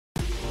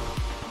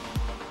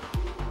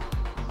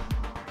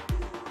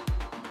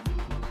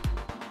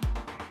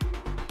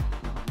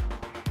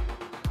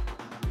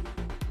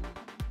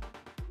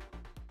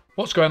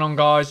What's going on,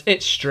 guys?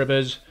 It's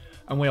Stribbers,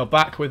 and we are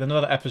back with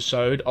another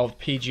episode of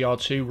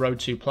PGR2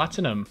 Road to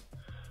Platinum.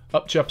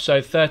 Up to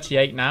episode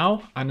 38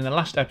 now, and in the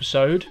last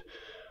episode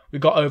we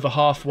got over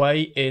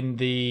halfway in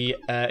the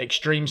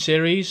Extreme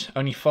series.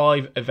 Only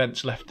 5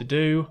 events left to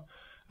do,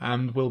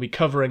 and we'll be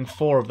covering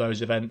 4 of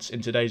those events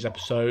in today's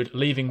episode,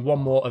 leaving 1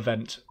 more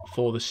event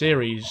for the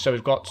series. So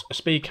we've got a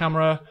speed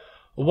camera,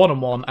 a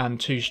one-on-one and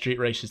 2 street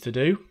races to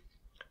do.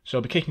 So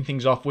I'll be kicking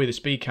things off with a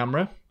speed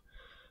camera.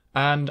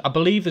 And I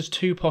believe there's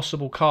 2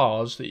 possible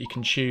cars that you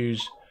can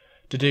choose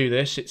to do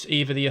this. It's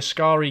either the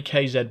Ascari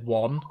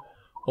KZ1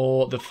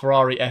 or the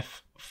Ferrari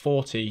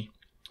F40.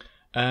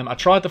 I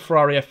tried the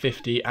Ferrari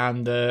F50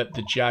 and the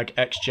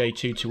Jaguar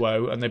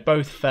XJ220, and they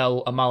both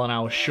fell a mile an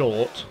hour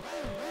short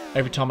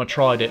every time I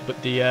tried it.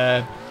 But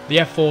the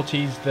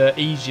F40 is the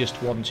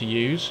easiest one to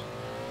use,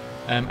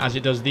 as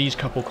it does these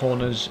couple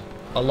corners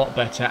a lot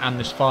better, and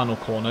this final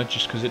corner,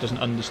 just because it doesn't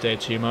understeer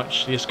too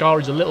much. The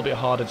Ascari is a little bit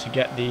harder to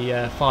get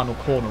the final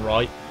corner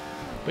right,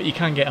 but you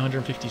can get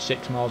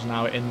 156 miles an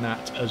hour in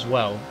that as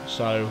well.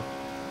 So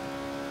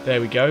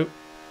there we go.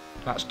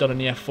 That's done in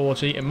the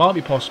F40. It might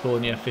be possible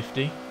in the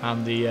F50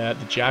 and the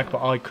Jag,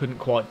 but I couldn't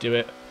quite do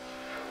it.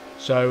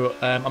 So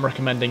I'm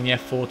recommending the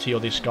F40 or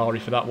the Ascari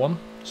for that one.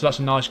 So that's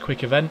a nice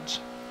quick event,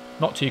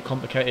 not too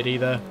complicated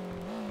either.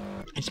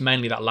 It's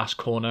mainly that last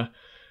corner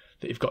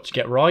that you've got to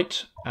get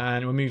right,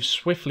 and we'll move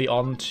swiftly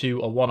on to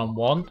a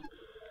one-on-one.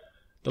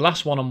 The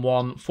last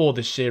one-on-one for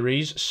this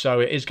series, so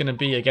it is going to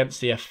be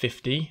against the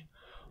F50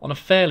 on a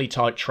fairly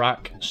tight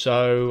track,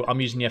 so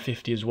I'm using the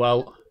F50 as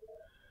well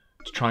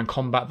to try and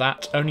combat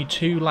that. Only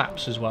 2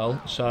 laps as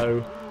well,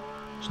 so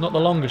it's not the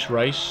longest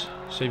race,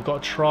 so you've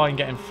got to try and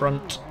get in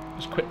front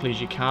as quickly as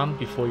you can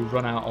before you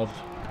run out of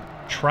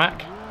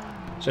track.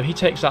 So he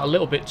takes that a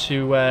little bit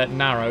too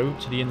narrow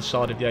to the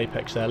inside of the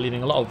apex there,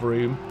 leaving a lot of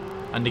room.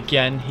 And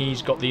again,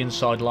 he's got the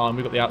inside line,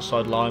 we've got the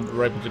outside line, but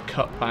we're able to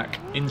cut back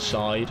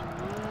inside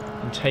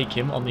and take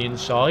him on the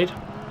inside,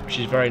 which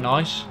is very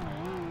nice.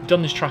 We've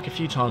done this track a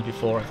few times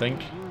before, I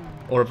think,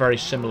 or a very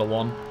similar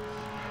one.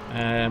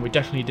 We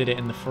definitely did it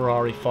in the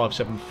Ferrari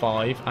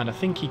F50, and I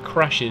think he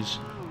crashes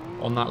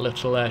on that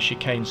little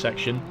chicane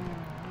section,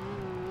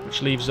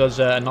 which leaves us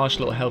a nice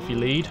little healthy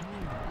lead.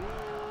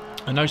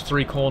 And those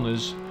 3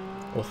 corners,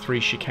 or 3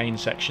 chicane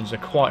sections, are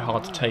quite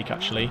hard to take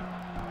actually,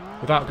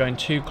 without going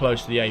too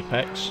close to the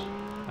apex,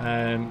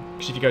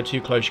 because if you go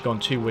too close you go on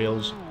 2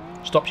 wheels,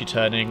 stops you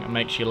turning and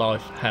makes your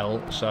life hell.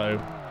 So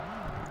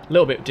a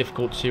little bit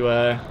difficult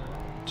to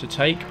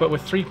take, but we're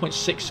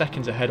 3.6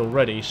 seconds ahead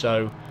already,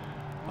 so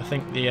I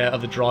think the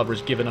other driver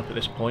has given up at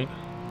this point.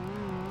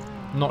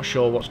 Not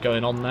sure what's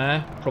going on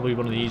there, probably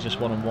one of the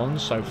easiest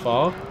one-on-ones so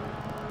far,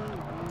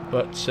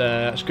 but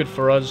it's good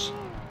for us.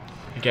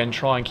 Again,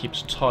 try and keep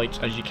as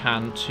tight as you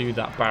can to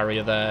that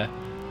barrier there,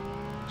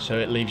 so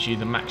it leaves you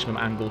the maximum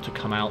angle to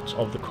come out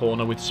of the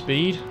corner with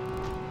speed.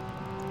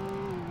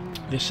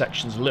 This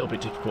section's a little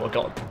bit difficult. I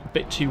got a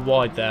bit too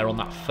wide there on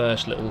that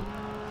first little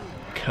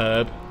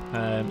curb,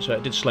 so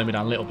it did slow me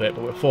down a little bit,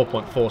 but we're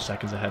 4.4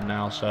 seconds ahead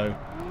now, so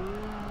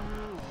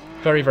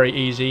very, very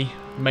easy,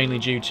 mainly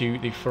due to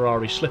the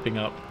Ferrari slipping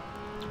up.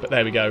 But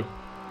there we go.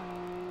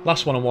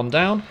 Last one-on-one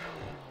down.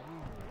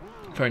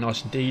 Very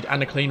nice indeed,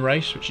 and a clean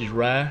race, which is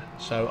rare,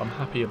 so I'm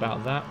happy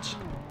about that.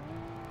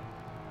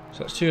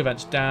 So that's 2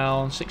 events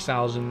down,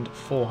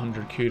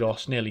 6,400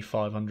 kudos, nearly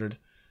 500.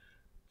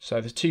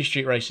 So there's 2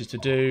 street races to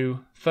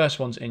do. First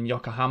one's in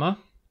Yokohama.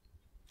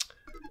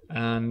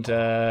 And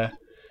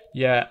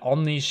yeah,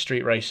 on these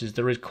street races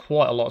there is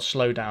quite a lot of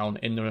slowdown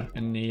in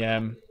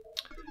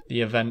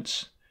the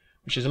events,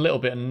 which is a little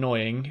bit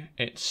annoying.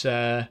 It's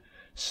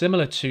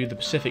similar to the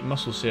Pacific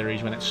Muscle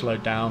Series when it's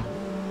slowed down.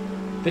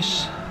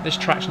 This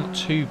track's not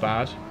too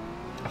bad.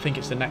 I think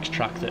it's the next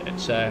track that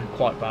it's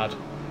quite bad.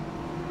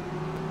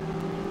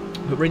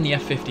 But we're in the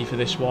F50 for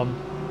this one,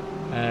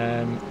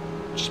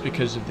 just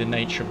because of the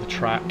nature of the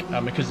track,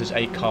 and because there's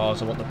 8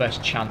 cars, I want the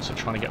best chance of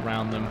trying to get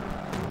around them.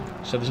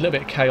 So there's a little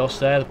bit of chaos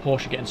there, the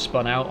Porsche getting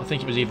spun out. I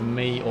think it was either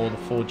me or the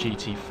Ford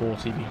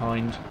GT40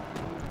 behind.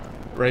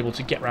 We're able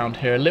to get around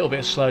here, a little bit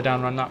of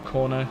slowdown around that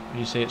corner.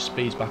 You see it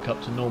speeds back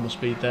up to normal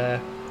speed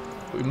there.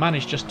 But we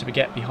managed just to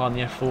get behind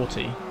the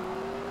F40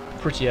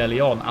 pretty early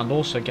on, and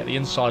also get the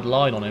inside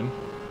line on him,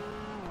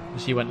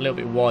 as he went a little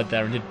bit wide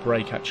there and did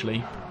brake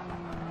actually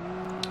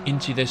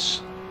into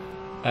this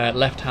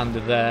left-hander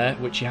there,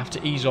 which you have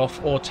to ease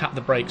off or tap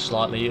the brake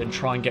slightly and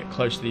try and get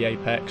close to the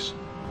apex,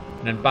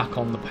 and then back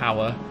on the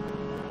power,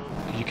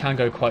 because you can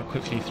go quite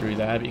quickly through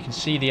there. But you can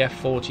see the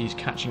F40 is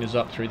catching us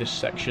up through this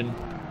section.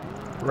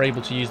 We're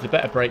able to use the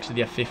better brakes of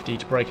the F50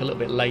 to brake a little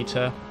bit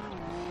later,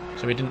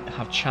 so we didn't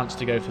have a chance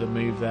to go for the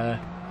move there.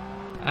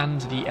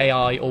 And the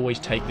AI always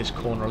take this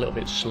corner a little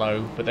bit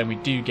slow, but then we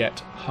do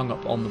get hung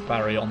up on the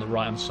barrier on the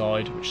right hand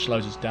side, which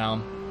slows us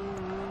down.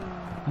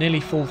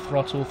 Nearly full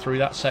throttle through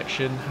that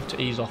section, have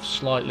to ease off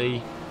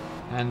slightly,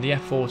 and the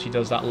F40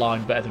 does that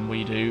line better than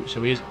we do,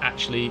 so he is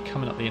actually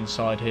coming up the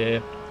inside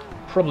here,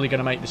 probably going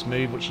to make this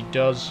move, which he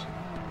does.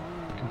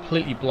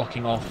 completely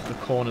blocking off the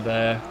corner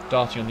there,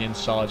 darting on the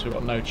inside, so we've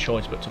got no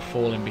choice but to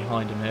fall in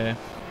behind him here.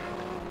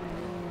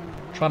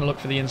 Trying to look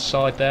for the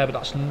inside there, but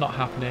that's not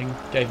happening.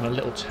 Gave him a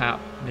little tap,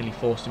 nearly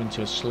forced him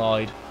into a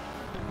slide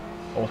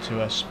or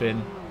to a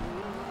spin.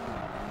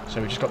 So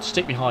we've just got to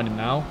stick behind him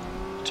now.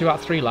 2 out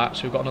of 3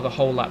 laps, we've got another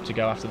whole lap to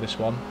go after this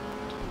one.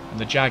 And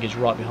the Jag is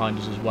right behind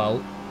us as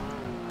well.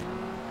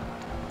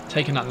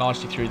 Taking that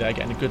nicely through there,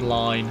 getting a good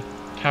line,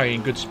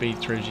 carrying good speed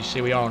through. As you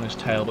see, we are on his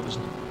tail, but there's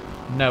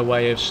no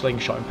way of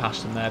slingshotting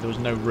past him there. There was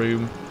no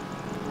room.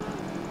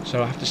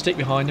 So I have to stick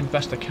behind him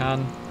best I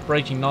can.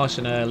 Braking nice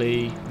and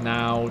early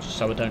now, just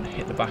so I don't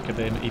hit the back of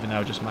him, even though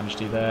I just managed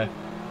to there.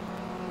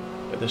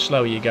 But the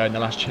slower you go, and the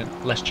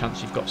less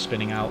chance you've got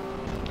spinning out.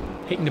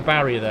 Hitting the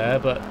barrier there,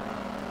 but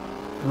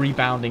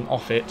rebounding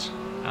off it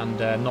and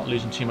not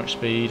losing too much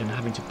speed and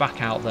having to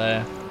back out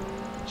there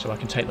so I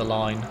can take the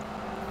line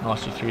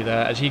nicely through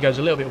there. As he goes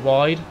a little bit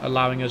wide,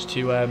 allowing us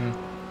to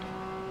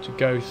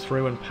go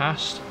through and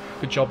past.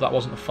 Good job that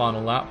wasn't the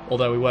final lap,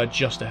 although we were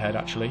just ahead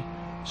actually,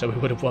 so we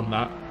would have won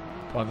that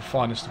by the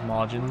finest of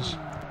margins.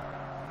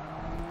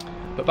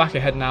 But back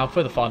ahead now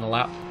for the final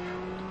lap.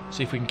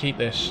 See if we can keep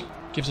this.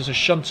 Gives us a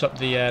shunt up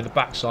the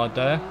backside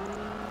there,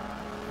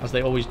 as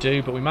they always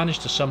do, but we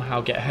managed to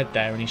somehow get ahead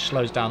there, and he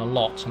slows down a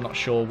lot, so I'm not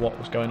sure what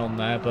was going on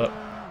there, but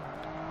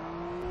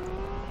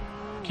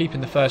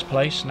keeping the first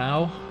place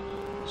now.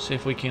 See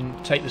if we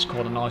can take this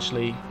corner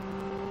nicely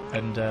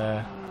and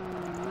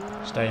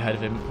stay ahead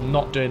of him.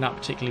 Not doing that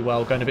particularly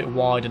well, going a bit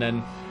wide and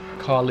then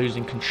car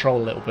losing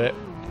control a little bit,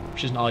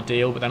 which isn't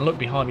ideal, but then look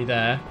behind me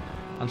there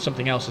and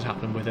something else has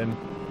happened with him.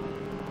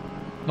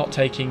 Not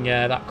taking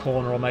that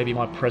corner, or maybe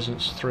my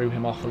presence threw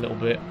him off a little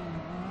bit.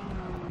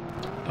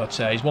 But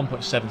he's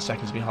 1.7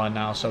 seconds behind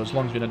now, so as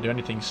long as we don't do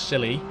anything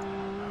silly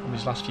on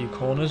these last few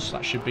corners,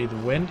 that should be the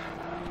win.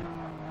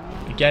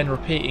 Again,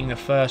 repeating the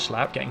first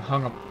lap, getting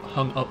hung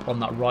up on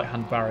that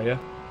right-hand barrier.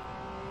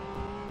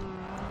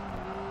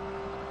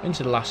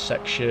 Into the last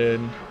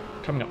section,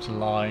 coming up to the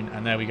line,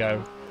 and there we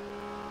go.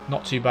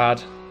 Not too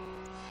bad.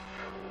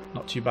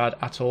 Not too bad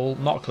at all.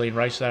 Not a clean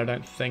race there, I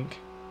don't think.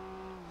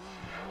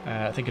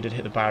 I think I did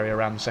hit the barrier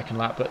around the second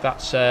lap, but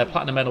that's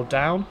Platinum Medal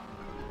down.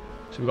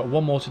 So we've got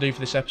one more to do for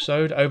this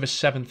episode. Over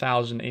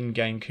 7,000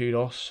 in-game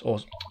kudos,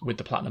 or with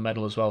the Platinum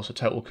Medal as well, so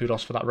total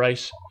kudos for that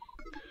race.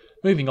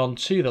 Moving on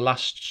to the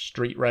last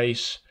street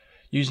race,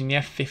 using the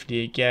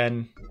F50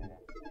 again.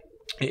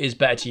 It is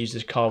better to use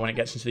this car when it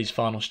gets into these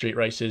final street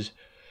races.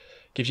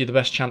 Gives you the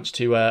best chance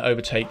to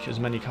overtake as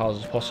many cars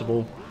as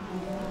possible.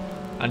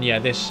 And yeah,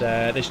 this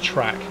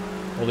track,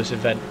 or this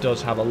event,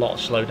 does have a lot of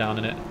slowdown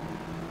in it.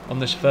 On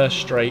this first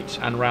straight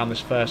and round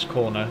this first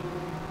corner,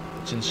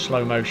 it's in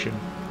slow motion,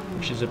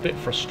 which is a bit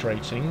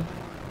frustrating,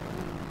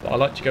 but I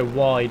like to go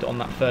wide on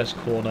that first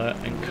corner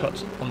and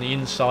cut on the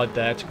inside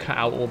there to cut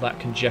out all that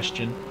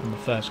congestion on the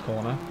first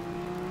corner,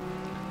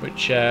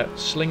 which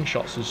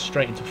slingshots us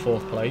straight into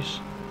 4th place.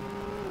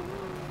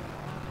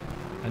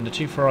 And the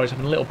two Ferraris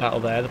having a little battle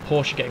there, the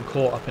Porsche getting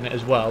caught up in it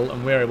as well,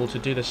 and we're able to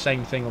do the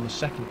same thing on the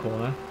second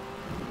corner,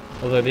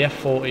 although the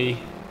F40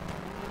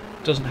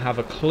 doesn't have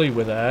a clue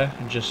we're there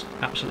and just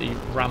absolutely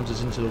rams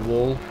us into the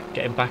wall,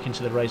 getting back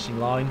into the racing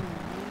line.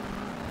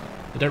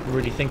 They don't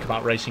really think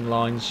about racing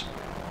lines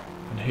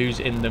and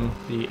who's in them,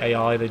 the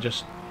AI, they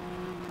just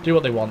do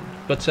what they want.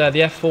 But the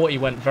F40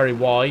 went very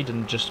wide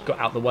and just got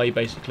out of the way,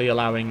 basically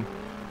allowing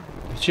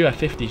the two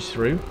F50s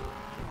through,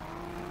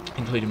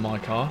 including my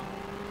car.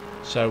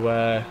 So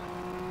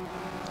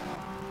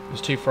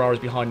there's two Ferraris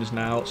behind us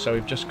now, so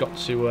we've just got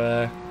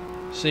to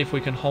see if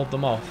we can hold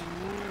them off.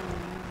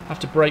 Have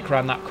to brake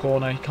around that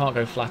corner, you can't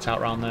go flat out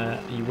around there,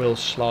 you will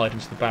slide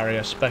into the barrier,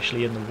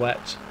 especially in the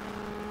wet.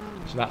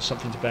 So that's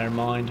something to bear in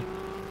mind.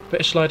 Bit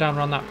of slowdown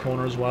around that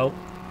corner as well.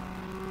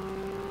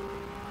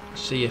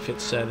 See if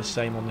it's the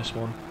same on this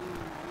one.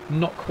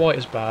 Not quite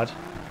as bad.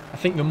 I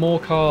think the more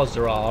cars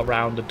there are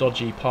around a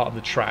dodgy part of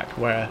the track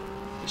where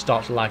it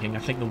starts lagging, I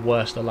think the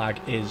worse the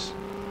lag is.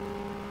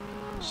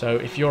 So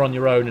if you're on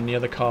your own and the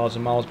other cars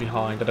are miles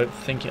behind, I don't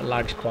think it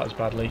lags quite as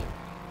badly.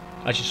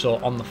 As you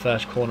saw on the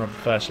first corner of the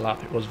first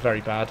lap, it was very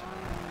bad.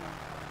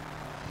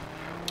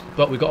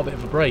 But we've got a bit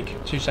of a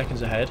break, 2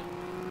 seconds ahead.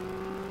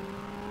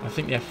 I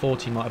think the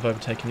F40 might have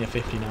overtaken the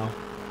F50 now.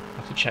 I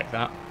have to check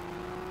that.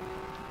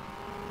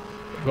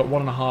 We've got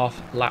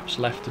 1.5 laps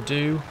left to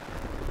do.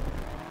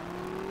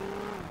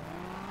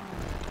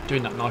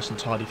 Doing that nice and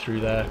tidy through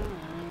there.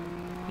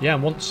 Yeah,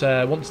 and once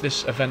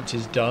this event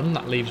is done,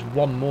 that leaves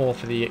one more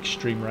for the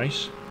Extreme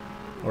race,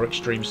 or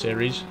Extreme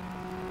Series,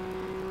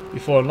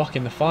 before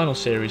unlocking the final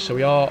series. So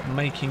we are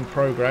making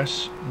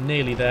progress,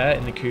 nearly there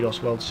in the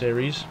Kudos World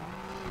Series.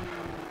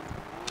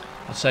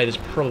 I'd say there's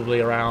probably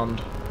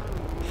around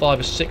 5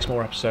 or 6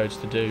 more episodes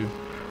to do.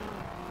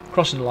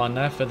 Crossing the line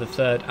there for the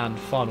 3rd and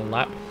final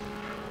lap.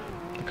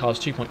 The car's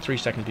 2.3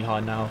 seconds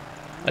behind now.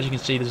 As you can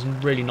see, there's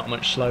really not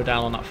much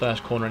slowdown on that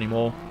first corner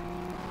anymore.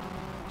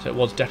 So it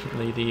was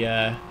definitely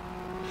the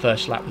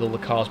first lap with all the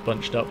cars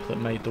bunched up that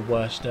made the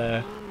worst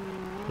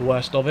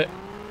of it.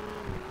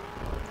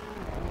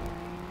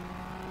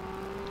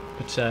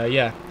 But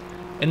yeah,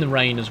 in the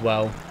rain as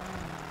well.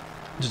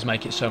 Just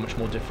make it so much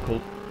more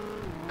difficult.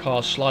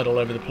 Cars slide all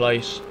over the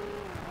place.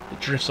 It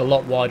drifts a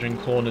lot wider in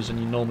corners than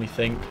you normally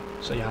think,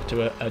 so you have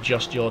to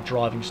adjust your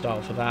driving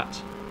style for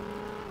that.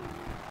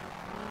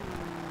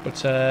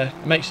 But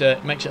it makes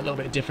it a little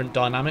bit different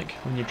dynamic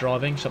when you're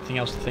driving, something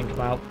else to think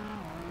about.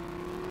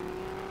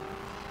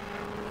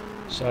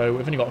 So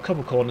we've only got a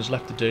couple corners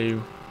left to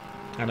do,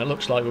 and it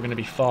looks like we're going to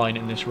be fine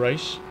in this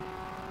race.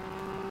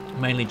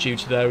 Mainly due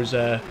to those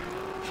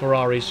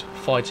Ferraris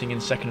fighting in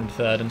second and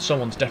third, and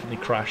someone's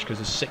definitely crashed because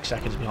there's 6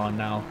 seconds behind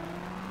now.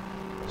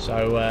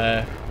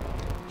 So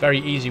very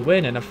easy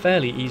win and a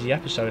fairly easy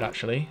episode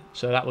actually.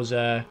 So that was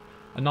a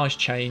nice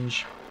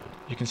change.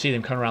 You can see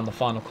them coming around the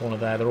final corner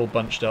there. They're all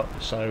bunched up,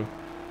 so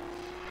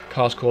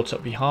cars caught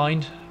up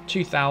behind.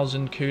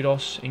 2,000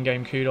 kudos,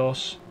 in-game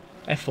kudos.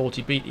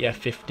 F40 beat the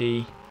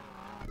F50,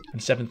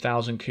 and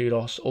 7,000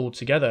 kudos all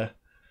together.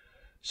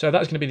 So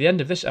that's going to be the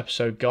end of this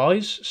episode,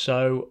 guys.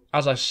 So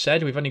as I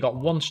said, we've only got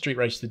one street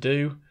race to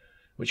do,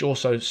 which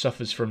also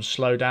suffers from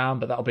slowdown,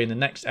 but that'll be in the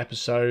next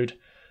episode.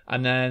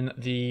 And then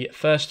the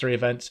first 3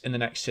 events in the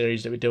next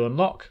series that we do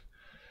unlock.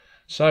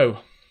 So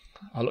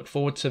I look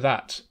forward to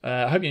that.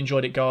 I hope you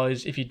enjoyed it,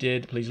 guys. If you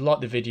did, please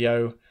like the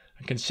video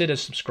and consider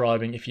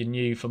subscribing if you're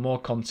new for more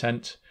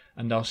content.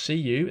 And I'll see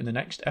you in the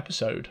next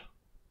episode.